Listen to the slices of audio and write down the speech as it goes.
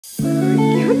Very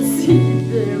cutesy,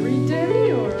 very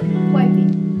demure. Wipey.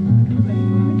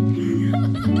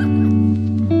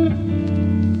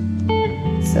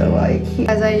 So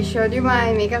as I showed you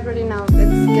my makeup routine, now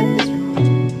let's get this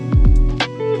routine.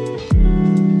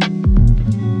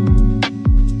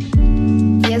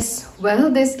 Yes,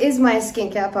 well, this is my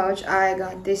skincare pouch. I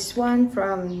got this one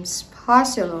from Spa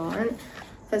Salon.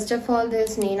 First of all,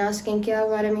 this Nina Skincare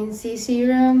Vitamin C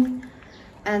Serum,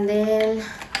 and then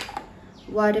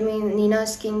Nina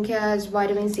Skincare's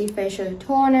Vitamin C Facial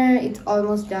Toner. It's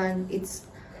almost done.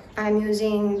 I'm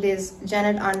using this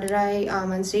Janet Under Eye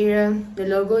Almond Serum. The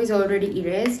logo is already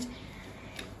erased.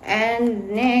 And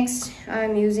next,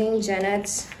 I'm using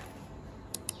Janet's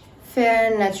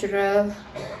Fair Natural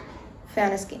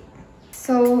Fair Skin.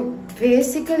 So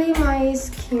basically, my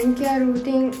skincare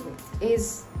routine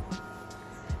is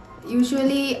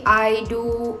usually I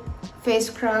do face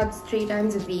scrubs 3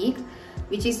 times a week,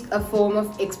 which is a form of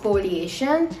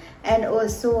exfoliation, and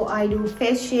also I do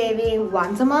face shaving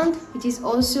once a month, which is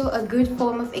also a good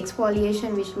form of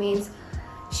exfoliation, which means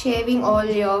shaving all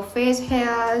your face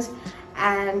hairs,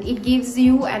 and it gives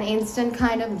you an instant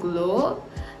kind of glow.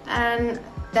 And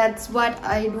that's what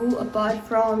I do apart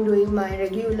from doing my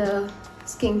regular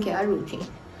skincare routine.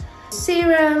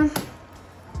 Serum.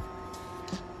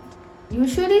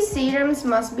 Usually serums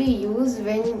must be used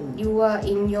when you are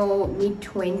in your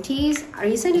mid-20s.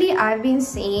 Recently, I've been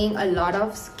seeing a lot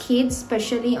of kids,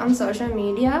 especially on social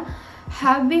media,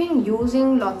 have been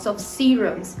using lots of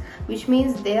serums, which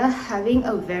means they are having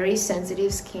a very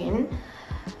sensitive skin.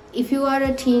 If you are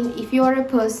a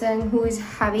person who is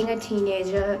having a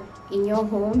teenager in your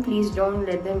home, please don't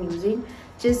let them use it.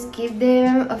 Just give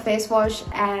them a face wash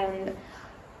and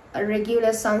a regular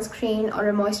sunscreen or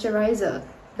a moisturizer.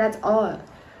 That's all,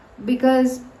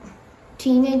 because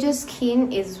teenager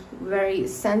skin is very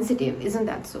sensitive, isn't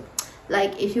that so?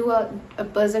 Like, if you are a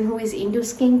person who is into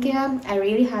skincare,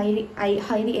 I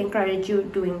highly encourage you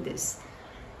doing this.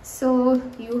 So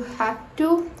you have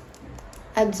to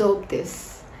absorb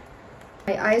this.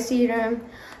 My eye serum.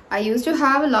 I used to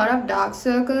have a lot of dark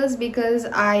circles because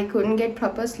I couldn't get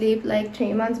proper sleep like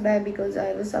 3 months back because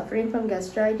I was suffering from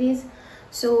gastritis.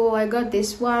 So I got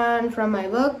this one from my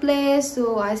workplace.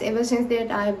 So ever since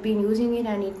that, I've been using it,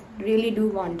 and it really do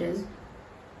wonders.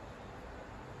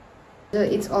 So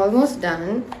it's almost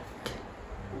done.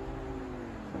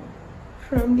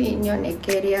 From in your neck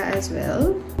area as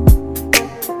well.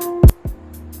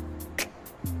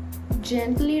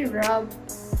 Gently rub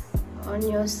on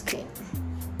your skin.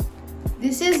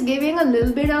 This is giving a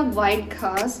little bit of white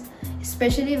cast,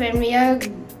 especially when we are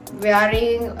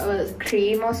wearing a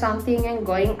cream or something and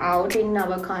going out in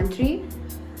our country.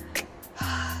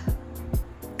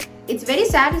 It's very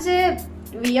sad to say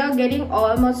we are getting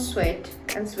almost sweated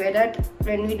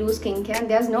when we do skincare.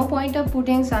 There's no point of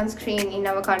putting sunscreen in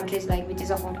our countries, like, which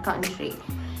is a hot country.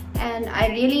 And I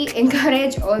really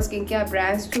encourage all skincare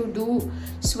brands to do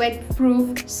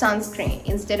sweat-proof sunscreen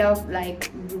instead of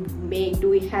like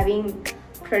having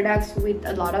products with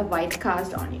a lot of white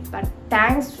cast on it. But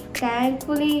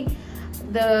thankfully,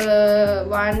 the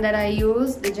one that I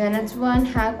use, the Janet's one,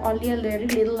 have only a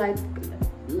little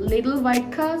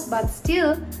white cast, but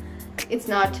still it's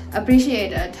not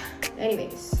appreciated.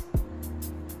 Anyways,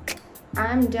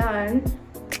 I'm done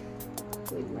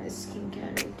with my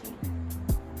skincare routine.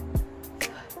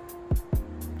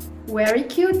 Very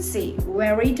cutesy,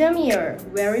 very demure,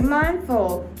 very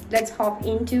mindful. Let's hop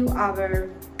into our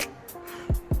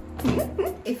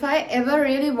if I ever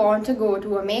really want to go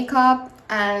to a makeup,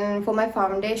 and for my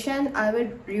foundation, I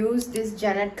would use this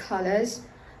Janet Colors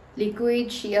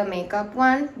liquid sheer makeup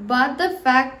one. But the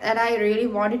fact that I really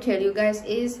want to tell you guys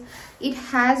is it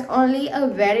has only a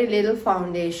very little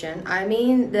foundation. I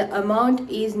mean, the amount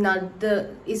is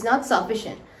not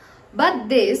sufficient. But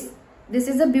this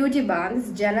is a beauty balm. It's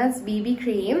Janet's BB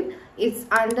cream. It's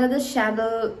under the shade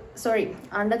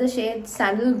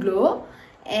Sandal Glow,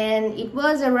 and it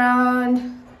was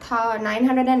around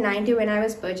 990 when I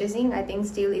was purchasing. I think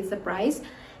still it's the price,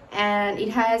 and it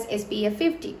has SPF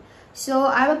 50. So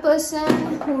I'm a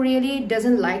person who really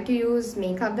doesn't like to use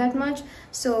makeup that much,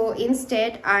 so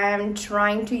instead I am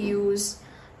trying to use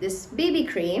this BB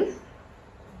cream.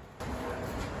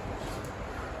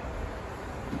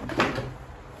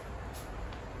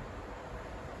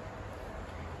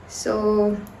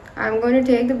 So I'm going to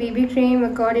take the BB cream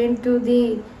according to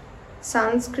the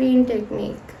sunscreen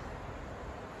technique,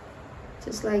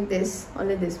 just like this,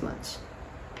 only this much,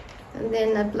 and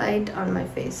then apply it on my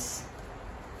face.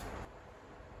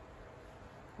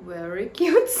 Very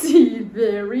cutesy,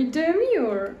 very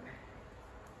demure.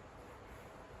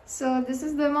 So this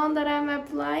is the amount that I'm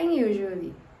applying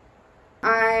usually.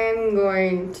 I'm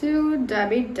going to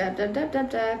dab it, dab, dab, dab, dab,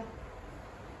 dab.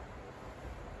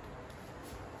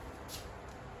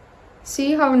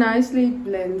 See how nicely it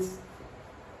blends.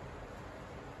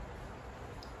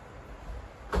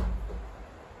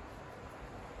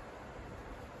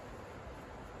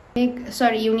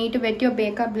 Sorry, you need to wet your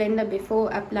makeup blender before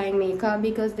applying makeup,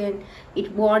 because then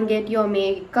it won't get your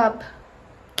makeup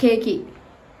cakey.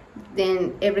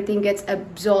 Then everything gets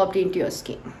absorbed into your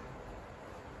skin.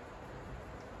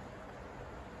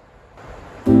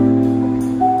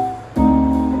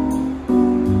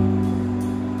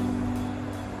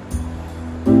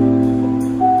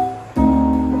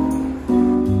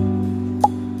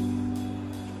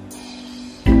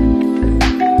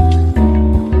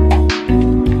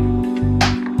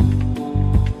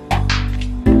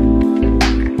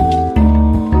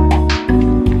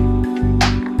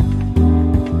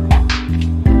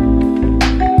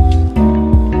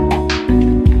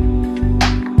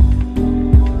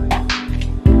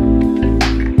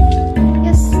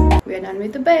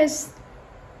 With the base,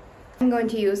 I'm going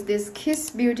to use this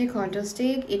Kiss Beauty contour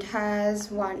stick. It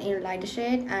has one in lighter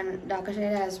shade and darker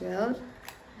shade as well.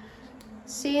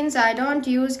 Since I don't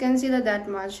use concealer that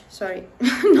much, sorry,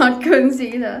 not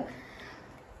concealer.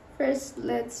 First,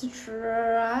 let's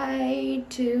try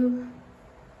to.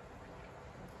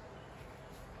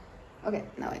 Okay,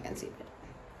 now I can see it.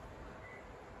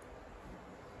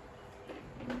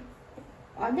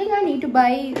 I think I need to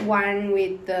buy one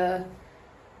with the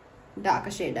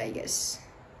darker shade, I guess.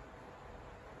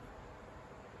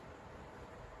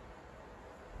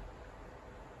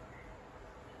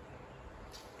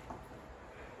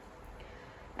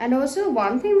 And also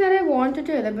one thing that I wanted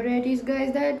to elaborate is,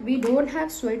 guys, that we don't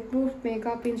have sweat-proof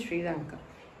makeup in Sri Lanka.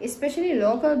 Especially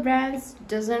local brands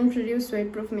doesn't produce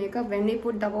sweat-proof makeup. When we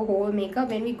put our whole makeup,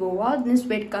 when we go out, then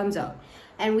sweat comes out.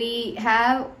 And we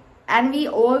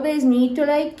always need to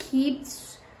like keep,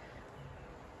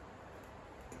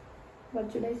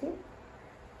 what should I say?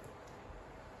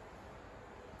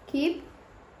 Keep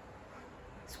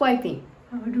swiping.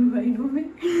 How do I know it?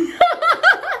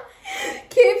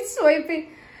 Keep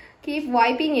swiping. Keep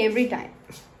wiping every time.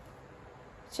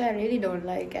 Which I really don't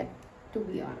like it, to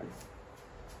be honest.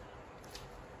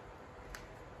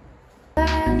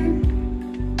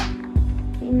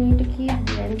 You need to keep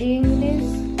blending this.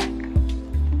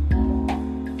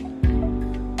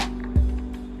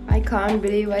 I can't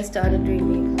believe I started doing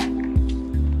makeup.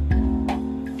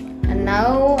 And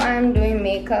now I'm doing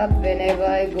makeup whenever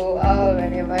I go out,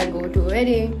 whenever I go to a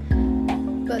wedding.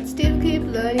 But still keep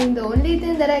learning. The only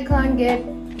thing that I can't get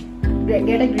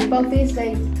a grip of is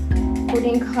like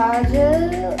putting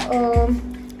kajal or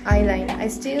eyeliner. I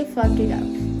still fucked it up.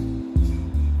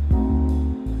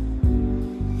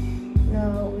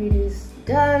 Now it is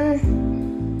done.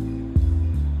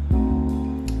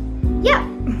 Yeah.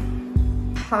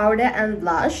 Powder and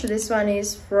blush. This one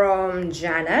is from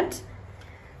Janet.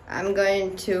 I'm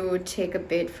going to take a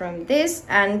bit from this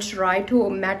and try to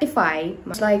mattify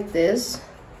like this.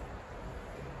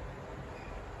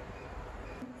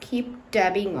 Keep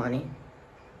dabbing on it.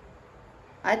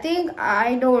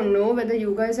 I don't know whether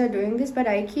you guys are doing this, but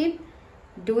I keep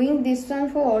doing this one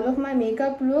for all of my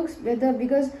makeup looks,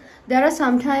 because there are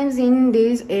sometimes in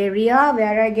this area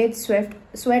where I get sweat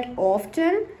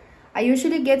often. I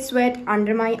usually get sweat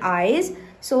under my eyes.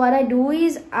 So what I do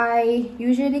is I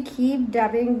usually keep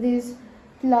dabbing this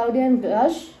cloud and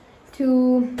blush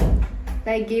to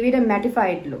like give it a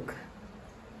mattified look.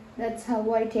 That's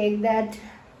how I take that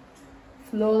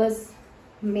flawless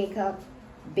makeup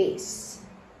base.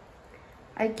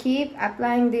 I keep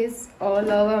applying this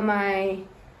all over my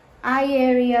eye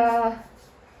area,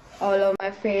 all over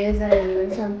my face, and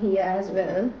even some here as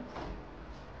well.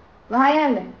 Why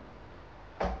am I?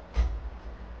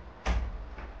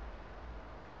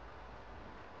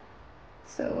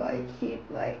 So I keep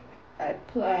like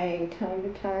applying time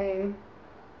to time.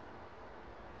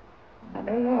 I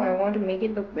don't know, I want to make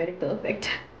it look very perfect.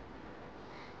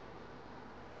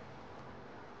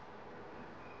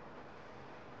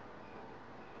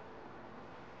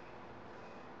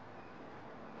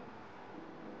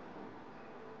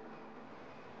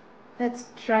 Let's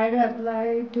try to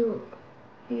apply to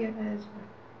here as well.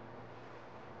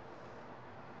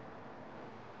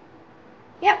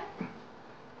 Yep.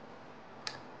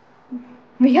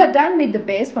 We are done with the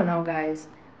base for now, guys.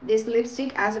 This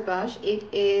lipstick as a blush, it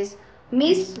is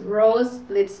Miss Rose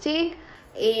lipstick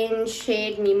in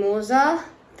shade Mimosa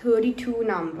 32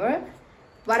 number.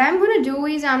 What I'm going to do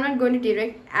is I'm not going to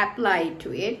direct apply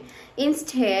to it.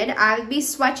 Instead, I'll be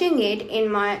swatching it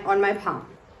on my palm.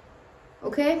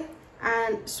 Okay?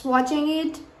 And swatching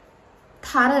it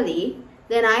thoroughly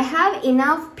then I have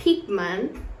enough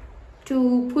pigment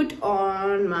to put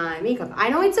on my makeup. I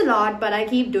know it's a lot, but I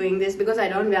keep doing this because I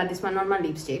don't wear this one on my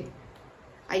lipstick.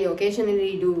 I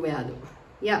occasionally do wear though.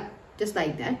 Yeah, just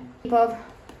like that. Keep up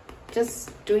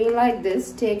just doing like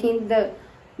this, taking the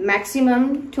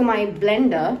maximum to my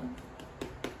blender.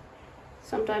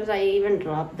 Sometimes I even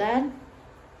drop that.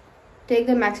 Take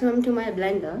the maximum to my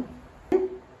blender.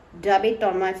 Dab it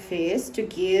on my face to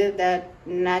give that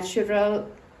natural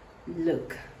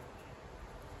look.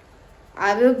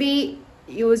 I will be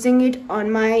using it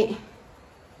on my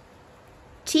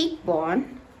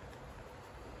cheekbone.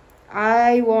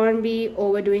 I won't be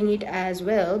overdoing it as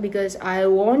well because I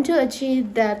want to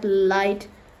achieve that light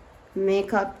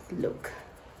makeup look.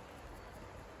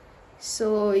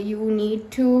 So you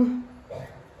need to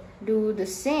do the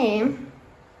same.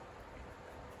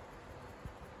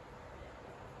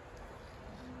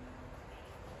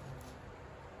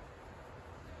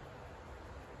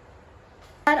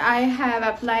 I have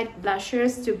applied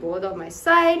blushes to both of my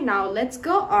side. Now let's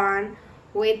go on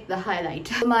with the highlight.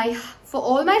 For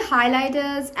all my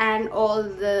highlighters and all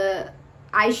the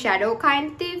eyeshadow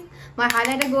kind of thing, my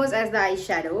highlighter goes as the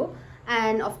eyeshadow,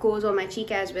 and of course on my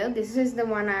cheek as well. This is the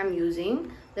one I'm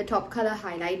using, the top color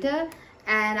highlighter,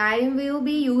 and I will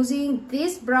be using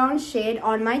this brown shade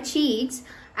on my cheeks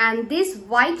and this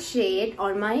white shade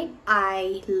on my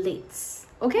eyelids.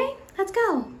 Okay, let's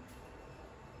go.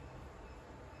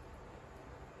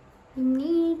 You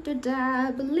need to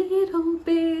dab a little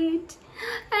bit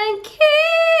and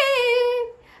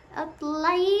keep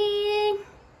applying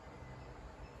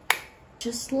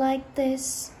just like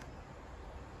this.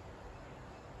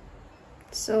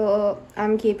 So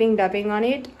I'm keeping dabbing on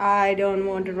it. I don't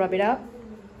want to rub it up.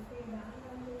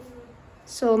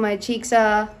 So my cheeks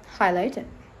are highlighted.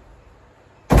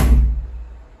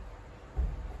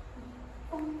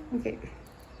 Okay,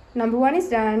 number one is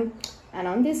done, and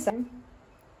on this side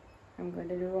I'm going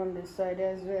to do on this side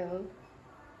as well.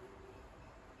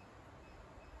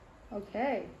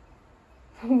 Okay.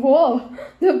 Whoa,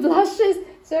 the blush is,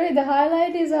 sorry, the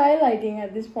highlight is highlighting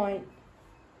at this point.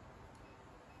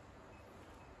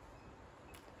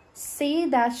 See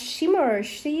that shimmer,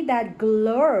 see that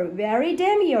glow, very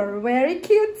demure, very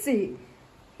cutesy.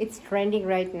 It's trending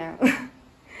right now.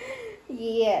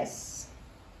 Yes.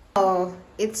 Oh,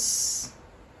 it's,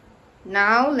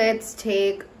 now let's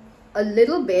take a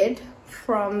little bit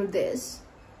from this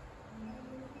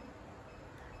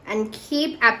and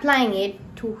keep applying it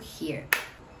to here.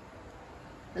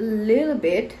 A little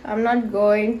bit. I'm not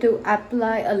going to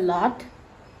apply a lot.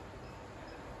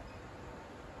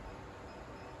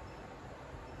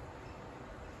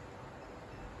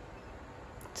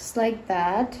 Just like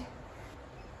that.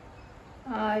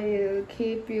 I will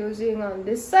keep using on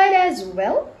this side as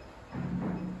well.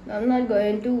 I'm not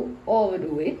going to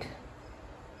overdo it.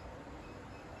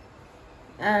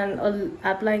 And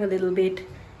applying a little bit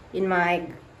in my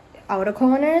outer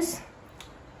corners.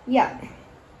 Yeah,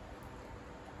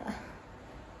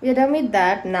 we're done with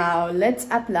that. Now let's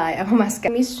apply our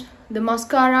mascara. The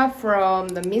mascara from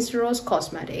the Miss Rose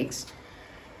Cosmetics.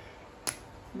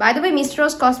 By the way, Miss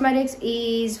Rose Cosmetics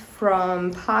is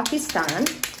from Pakistan.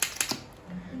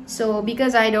 So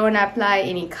because I don't apply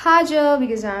any kajal,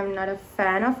 because I'm not a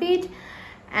fan of it,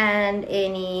 and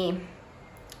any,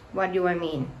 what do I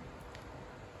mean,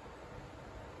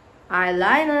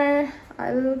 eyeliner,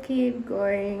 I will keep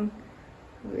going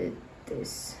with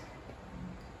this.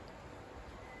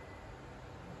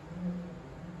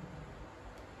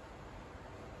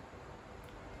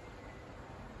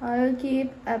 I'll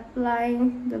keep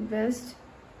applying the best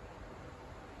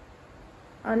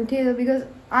until, because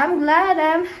I'm glad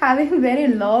I'm having very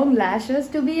long lashes,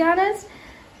 to be honest,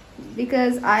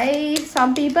 because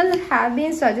some people have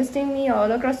been suggesting me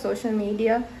all across social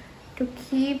media to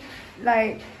keep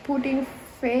like putting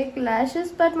fake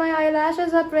lashes, but my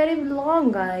eyelashes are very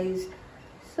long, guys,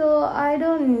 so I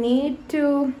don't need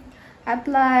to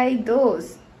apply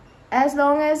those. As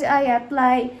long as I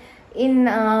apply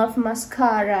enough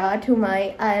mascara to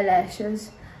my eyelashes,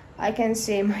 I can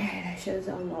say my eyelashes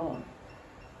are long.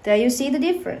 There you see the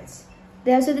difference.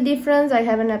 There's the difference. I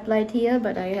haven't applied here,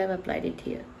 but I have applied it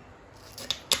here.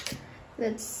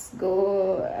 Let's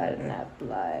go and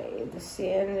apply the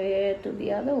same way to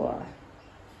the other one.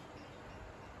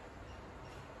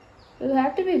 You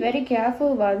have to be very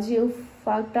careful. Once you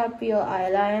fucked up your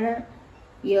eyeliner,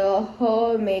 your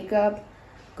whole makeup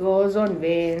goes on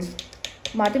vain.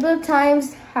 Multiple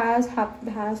times has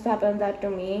happened that to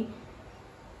me.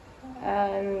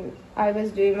 And I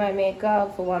was doing my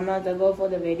makeup for 1 month ago for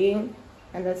the wedding,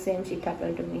 and the same shit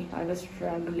happened to me. I was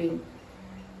struggling.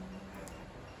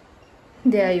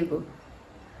 There you go.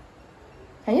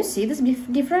 Can you see this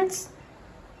difference?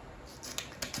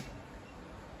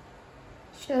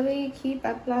 Shall we keep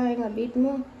applying a bit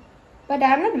more? But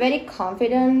I'm not very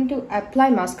confident to apply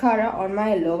mascara on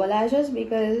my lower lashes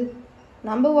because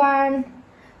number one,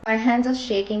 my hands are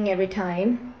shaking every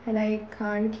time and I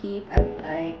can't keep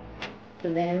applying to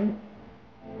them.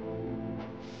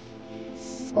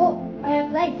 Oh, I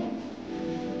applied.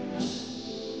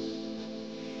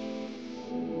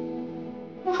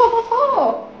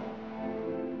 Oh.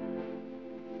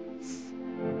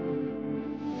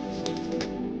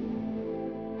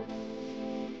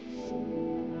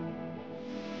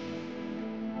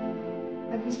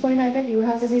 At this point, I bet you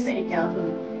have to be very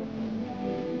careful.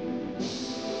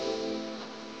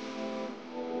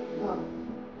 Oh.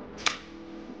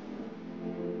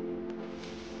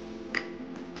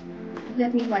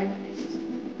 Let me find this.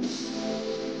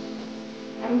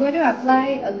 I'm going to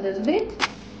apply a little bit.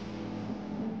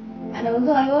 And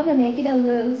also, I want to make it a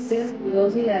little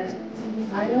glossy as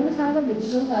I don't have a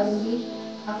business. I will be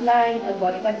applying a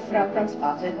body scrub from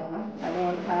Café. I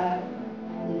don't have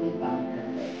the powder.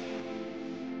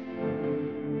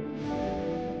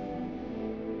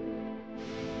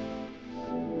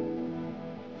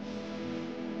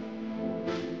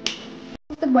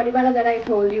 The body butter that I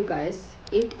told you guys,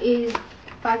 it is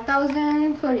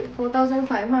 5,000 for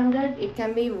 4,500. It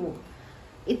can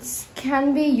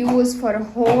be used for a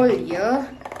whole year.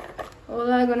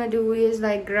 All I'm gonna do is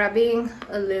like grabbing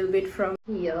a little bit from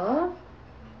here.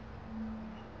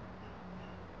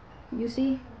 You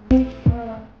see?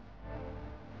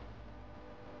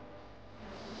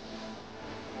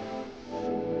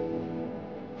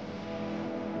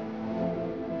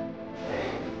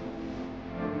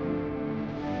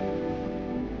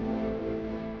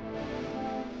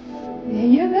 There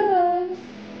you go.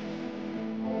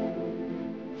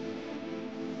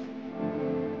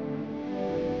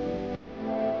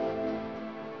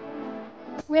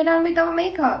 We're done with our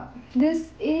makeup. This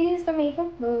is the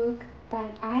makeup look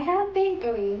that I have been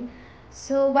doing.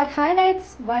 So what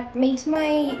makes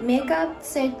my makeup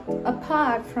set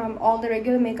apart from all the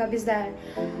regular makeup is that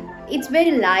it's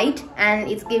very light and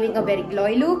it's giving a very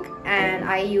glowy look, and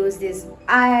I use this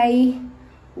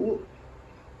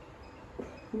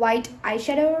white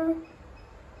eyeshadow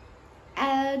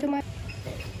to my.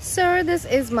 So this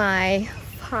is my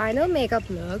final makeup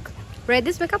look. Rate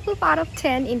this makeup look out of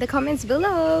 10 in the comments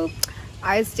below.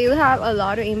 I still have a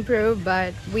lot to improve,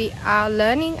 but we are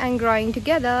learning and growing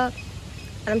together,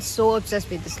 and I'm so obsessed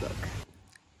with this look.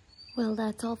 Well,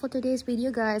 that's all for today's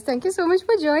video, guys. Thank you so much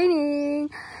for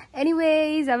joining.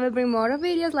 Anyways, I will bring more of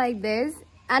videos like this.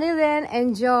 Until then,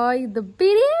 enjoy the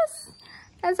videos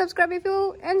and subscribe if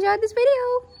you enjoyed this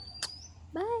video.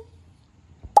 Bye.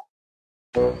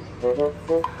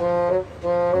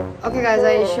 Okay guys,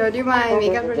 I showed you my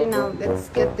makeup routine. Now let's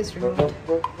get this removed.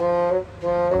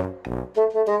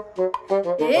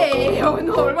 Hey,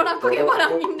 normal ako kaya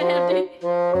parang hindi.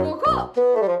 Moko.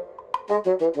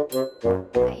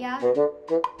 Yeah.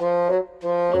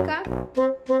 Mika.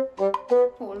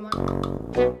 Hold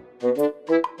on.